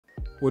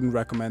Wouldn't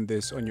recommend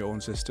this on your own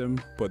system,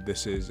 but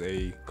this is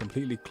a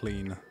completely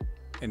clean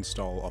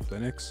install of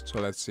Linux. So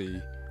let's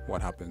see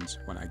what happens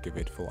when I give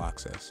it full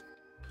access.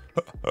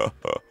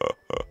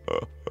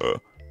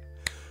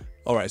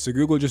 Alright, so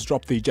Google just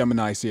dropped the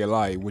Gemini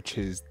CLI, which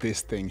is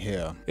this thing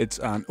here. It's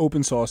an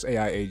open source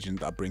AI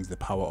agent that brings the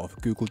power of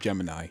Google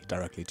Gemini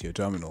directly to your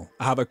terminal.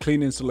 I have a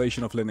clean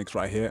installation of Linux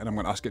right here, and I'm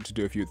going to ask it to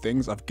do a few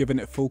things. I've given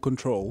it full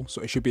control,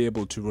 so it should be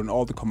able to run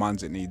all the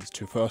commands it needs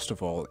to, first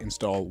of all,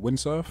 install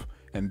Windsurf,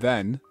 and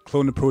then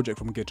clone a project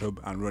from GitHub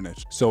and run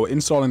it. So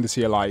installing the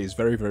CLI is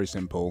very, very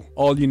simple.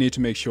 All you need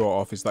to make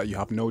sure of is that you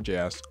have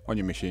Node.js on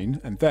your machine,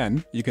 and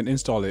then you can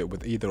install it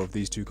with either of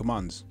these two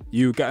commands.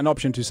 You get an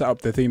option to set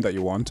up the theme that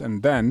you want,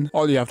 and then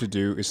all you have to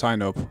do is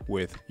sign up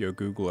with your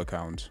Google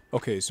account.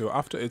 Okay, so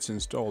after it's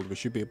installed, we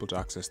should be able to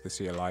access the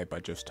CLI by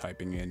just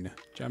typing in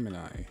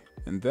Gemini.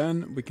 And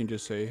then we can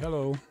just say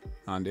hello,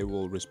 and it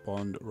will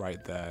respond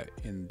right there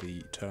in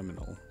the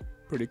terminal.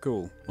 Pretty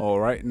cool.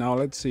 Alright, now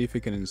let's see if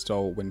we can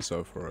install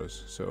Windsurf for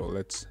us. So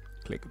let's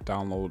click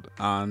download,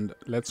 and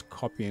let's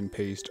copy and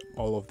paste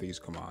all of these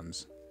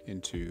commands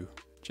into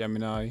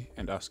Gemini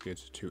and ask it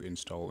to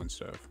install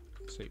Windsurf.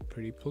 Say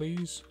pretty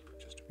please,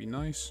 just to be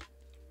nice.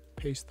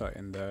 Paste that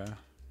in there,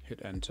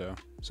 hit enter.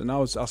 So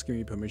now it's asking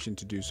me permission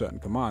to do certain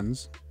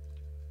commands,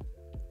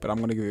 but I'm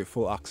going to give it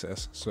full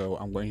access. So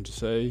I'm going to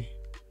say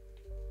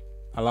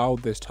allow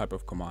this type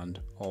of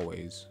command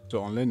always.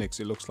 So on Linux,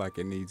 it looks like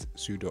it needs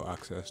sudo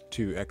access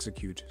to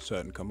execute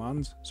certain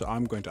commands. So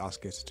I'm going to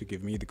ask it to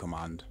give me the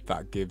command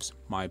that gives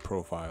my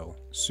profile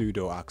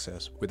sudo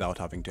access without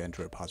having to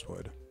enter a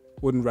password.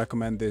 Wouldn't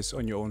recommend this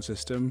on your own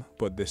system,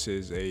 but this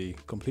is a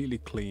completely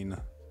clean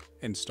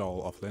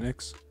install of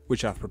Linux,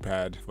 which I've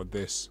prepared for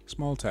this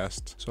small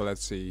test. So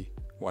let's see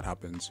what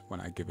happens when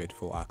I give it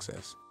full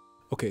access.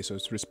 Okay, so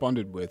it's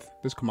responded with,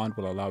 this command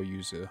will allow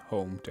user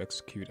home to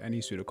execute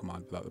any sudo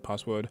command without the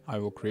password. I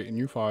will create a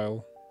new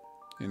file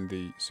in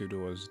the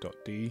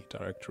sudoers.d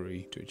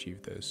directory to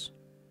achieve this.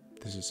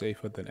 This is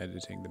safer than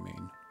editing the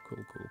main.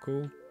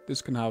 Cool.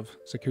 This can have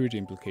security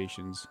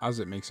implications as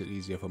it makes it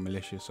easier for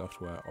malicious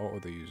software or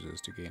other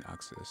users to gain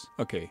access.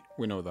 Okay,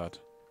 we know that.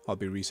 I'll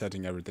be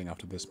resetting everything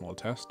after this small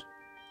test.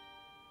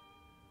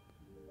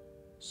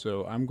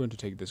 So I'm going to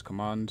take this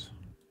command.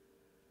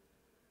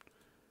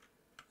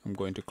 I'm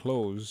going to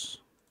close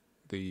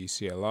the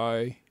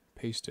CLI,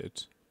 paste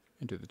it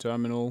into the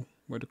terminal.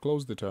 I'm going to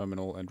close the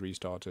terminal and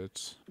restart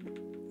it.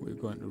 We're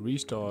going to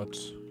restart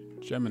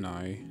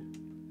Gemini,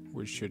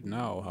 which should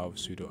now have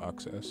sudo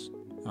access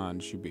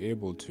and should be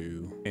able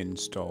to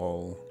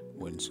install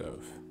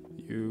Windsurf.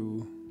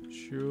 You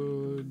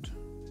should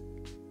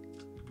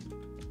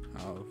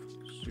have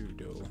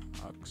sudo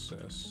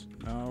access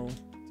now.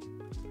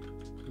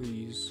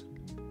 Please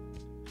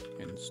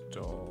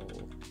install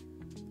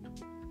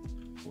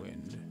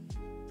Windsurf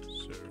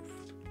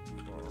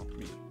for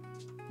me.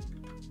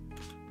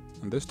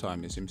 And this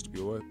time it seems to be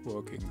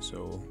working,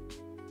 so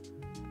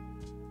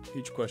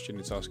each question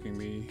it's asking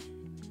me,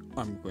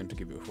 I'm going to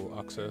give you full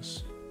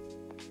access.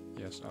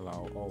 Yes,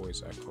 allow,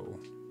 always echo,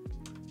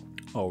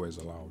 always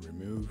allow,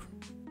 remove.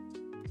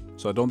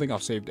 So I don't think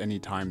I've saved any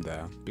time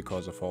there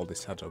because of all the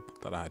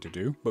setup that I had to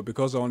do. But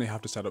because I only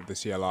have to set up the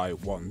CLI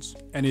once,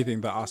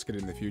 anything that I ask it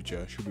in the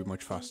future should be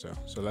much faster.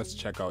 So let's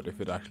check out if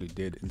it actually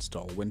did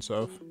install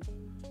Windsurf.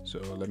 So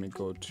let me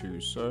go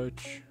to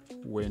search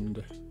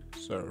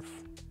Windsurf,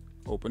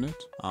 open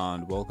it,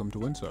 and welcome to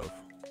Windsurf.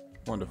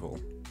 Wonderful.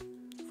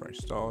 Fresh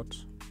start,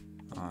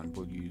 and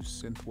we'll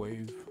use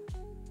synthwave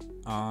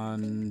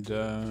and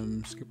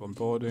skip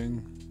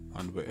onboarding,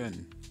 and we're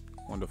in.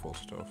 Wonderful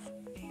stuff.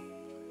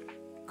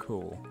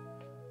 Cool.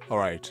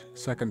 Alright,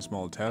 second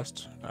small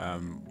test.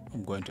 I'm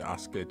going to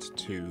ask it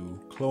to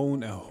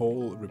clone a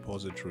whole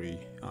repository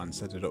and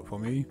set it up for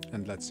me,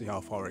 and let's see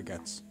how far it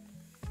gets.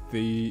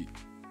 The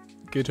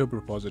GitHub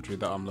repository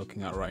that I'm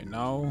looking at right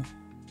now,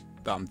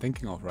 that I'm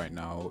thinking of right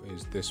now,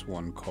 is this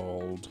one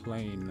called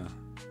Plain,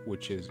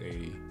 which is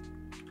a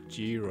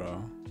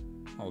Jira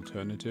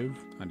alternative,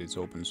 and it's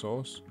open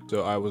source.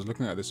 So I was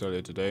looking at this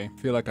earlier today.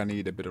 I feel like I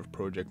need a bit of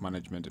project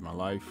management in my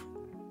life,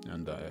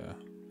 and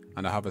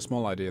I have a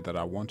small idea that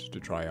I wanted to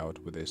try out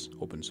with this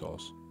open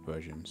source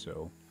version.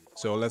 So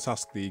let's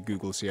ask the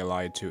Google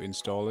CLI to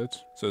install it.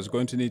 So it's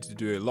going to need to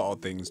do a lot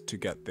of things to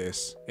get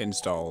this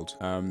installed.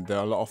 There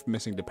are a lot of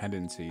missing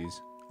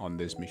dependencies on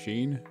this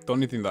machine. The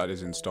only thing that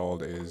is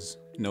installed is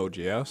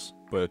Node.js,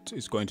 but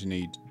it's going to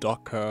need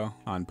Docker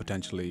and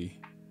potentially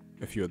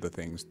a few other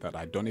things that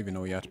I don't even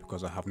know yet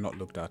because I have not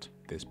looked at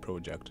this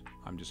project.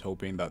 I'm just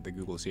hoping that the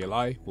Google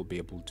CLI will be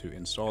able to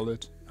install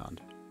it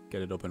and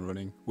get it up and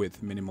running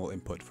with minimal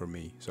input from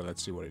me. So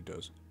let's see what it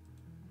does.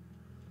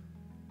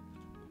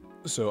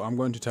 So I'm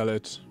going to tell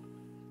it,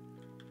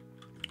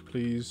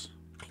 please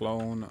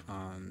clone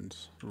and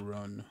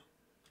run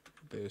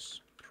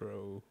this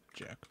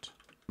project.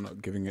 I'm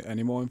not giving it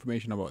any more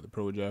information about the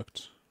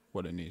project,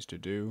 what it needs to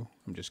do.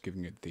 I'm just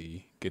giving it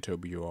the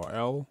GitHub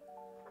URL.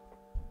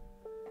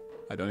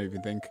 I don't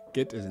even think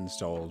Git is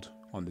installed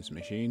on this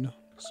machine.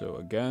 So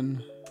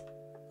again,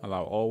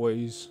 allow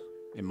always,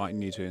 It might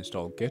need to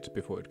install Git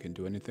before it can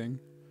do anything.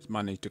 It's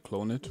managed to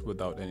clone it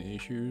without any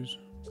issues.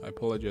 I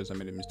apologize, I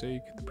made a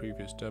mistake. The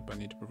previous step, I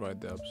need to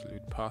provide the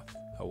absolute path.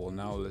 I will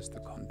now list the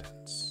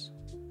contents.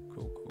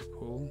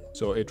 Cool.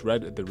 So it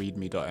read the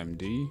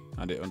readme.md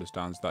and it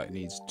understands that it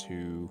needs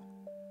to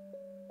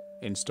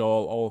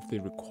install all of the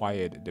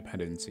required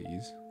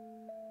dependencies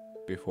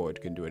before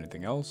it can do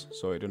anything else.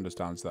 So it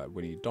understands that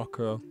we need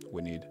Docker,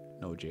 we need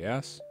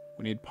Node.js,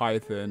 we need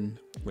Python,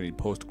 we need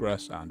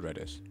Postgres and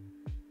Redis.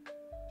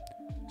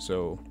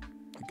 So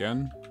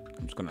again,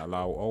 I'm just going to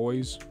allow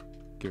always,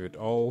 give it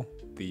all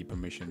the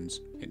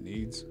permissions it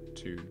needs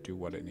to do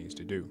what it needs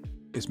to do.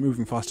 It's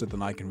moving faster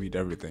than I can read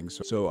everything,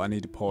 so I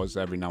need to pause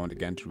every now and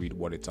again to read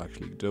what it's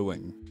actually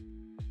doing.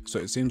 So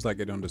it seems like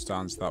it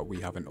understands that we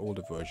have an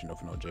older version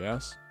of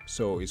Node.js,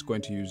 so it's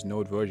going to use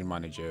Node Version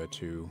Manager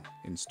to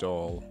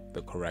install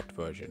the correct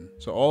version.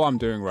 So all I'm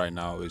doing right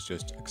now is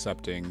just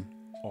accepting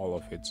all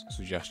of its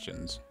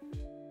suggestions.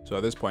 So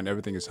at this point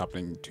everything is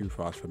happening too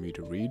fast for me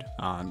to read,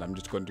 and I'm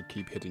just going to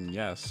keep hitting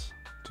yes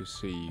to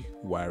see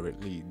where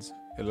it leads.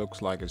 It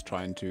looks like it's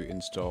trying to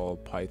install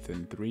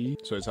Python 3,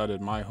 so it's added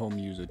my home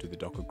user to the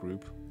Docker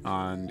group,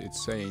 and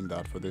it's saying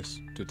that for this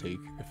to take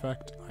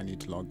effect I need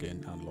to log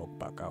in and log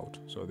back out.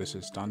 So this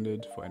is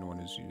standard for anyone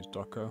who's used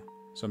Docker.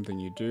 Something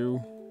you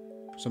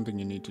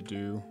need to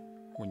do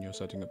when you're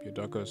setting up your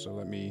Docker. So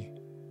let me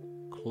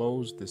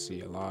close the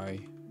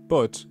CLI,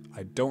 but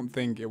I don't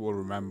think it will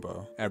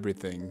remember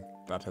everything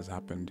that has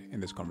happened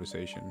in this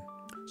conversation.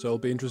 So it'll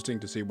be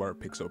interesting to see where it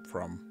picks up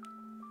from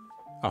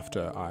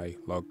after I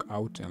log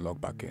out and log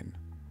back in.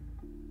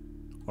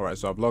 Alright,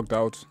 so I've logged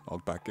out,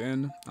 logged back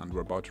in, and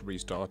we're about to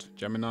restart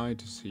Gemini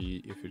to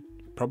see if it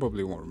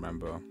probably won't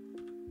remember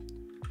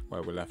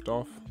where we left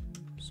off.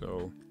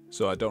 So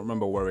I don't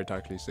remember where it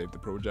actually saved the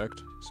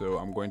project, so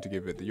I'm going to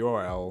give it the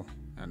URL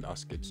and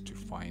ask it to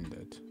find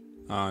it.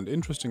 And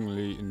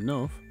interestingly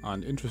enough,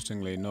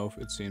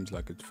 it seems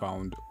like it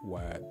found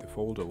where the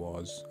folder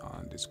was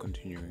and is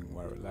continuing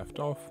where it left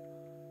off.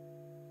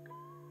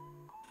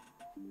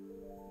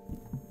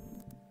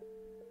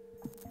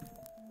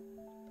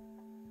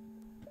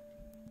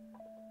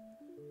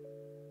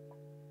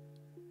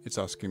 It's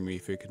asking me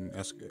if it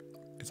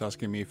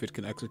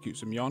can execute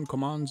some yarn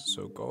commands.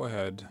 So go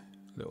ahead,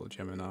 little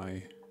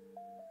Gemini.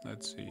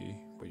 Let's see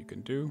what you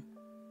can do.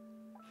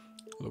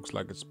 Looks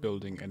like it's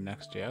building a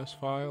Next.js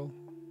file,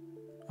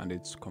 and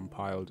it's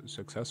compiled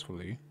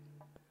successfully.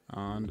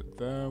 And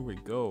there we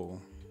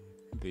go,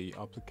 the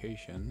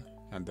application.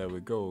 And there we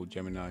go,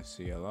 Gemini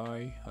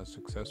CLI has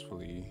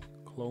successfully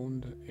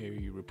cloned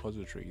a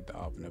repository that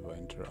I've never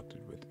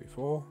interacted with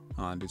before,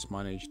 and it's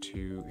managed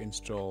to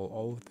install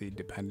all of the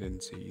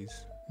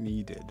dependencies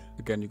needed.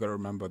 Again, you got to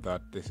remember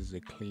that this is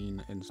a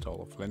clean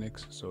install of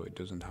Linux, so it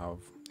doesn't have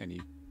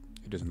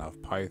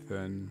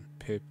Python,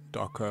 pip,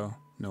 Docker,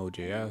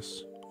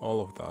 Node.js, all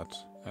of that.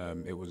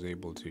 It was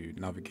able to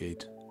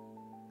navigate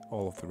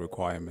all of the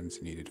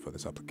requirements needed for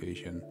this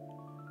application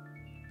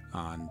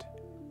and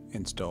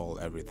install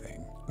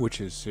everything, which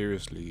is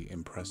seriously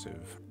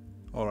impressive.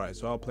 Alright,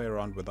 so I'll play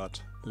around with that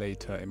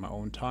later in my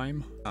own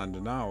time. And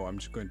now I'm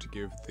just going to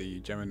give the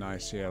Gemini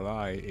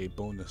CLI a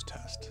bonus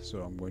test.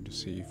 So I'm going to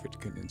see if it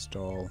can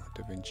install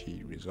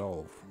DaVinci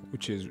Resolve,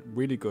 which is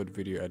really good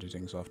video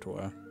editing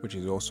software, which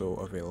is also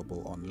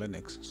available on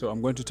Linux. So I'm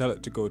going to tell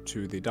it to go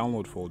to the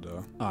download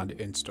folder and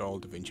install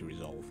DaVinci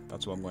Resolve.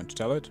 That's what I'm going to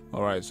tell it.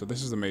 Alright, so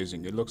this is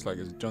amazing. It looks like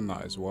it's done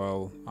that as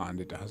well, and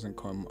it hasn't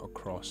come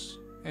across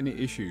any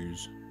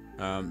issues.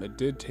 It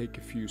did take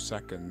a few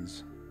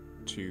seconds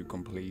to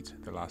complete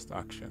the last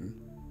action,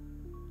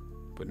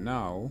 but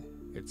now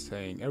it's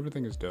saying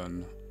everything is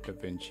done,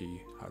 DaVinci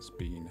has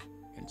been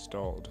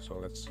installed. So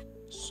let's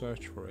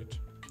search for it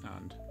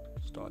and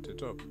start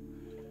it up,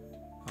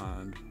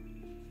 and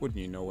wouldn't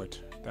you know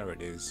it, there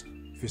it is.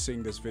 If you're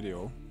seeing this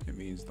video, it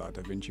means that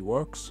DaVinci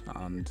works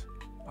and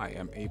I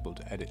am able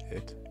to edit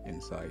it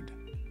inside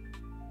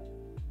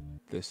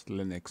this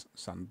Linux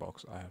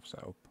sandbox I have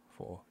set up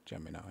for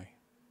Gemini.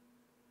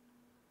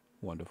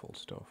 Wonderful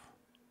stuff.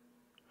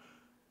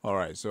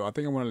 Alright, so I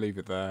think I'm going to leave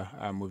it there.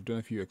 We've done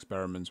a few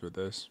experiments with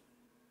this.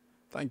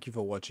 Thank you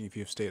for watching if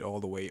you've stayed all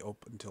the way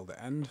up until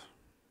the end.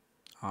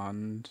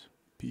 And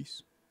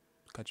peace.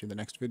 Catch you in the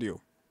next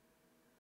video.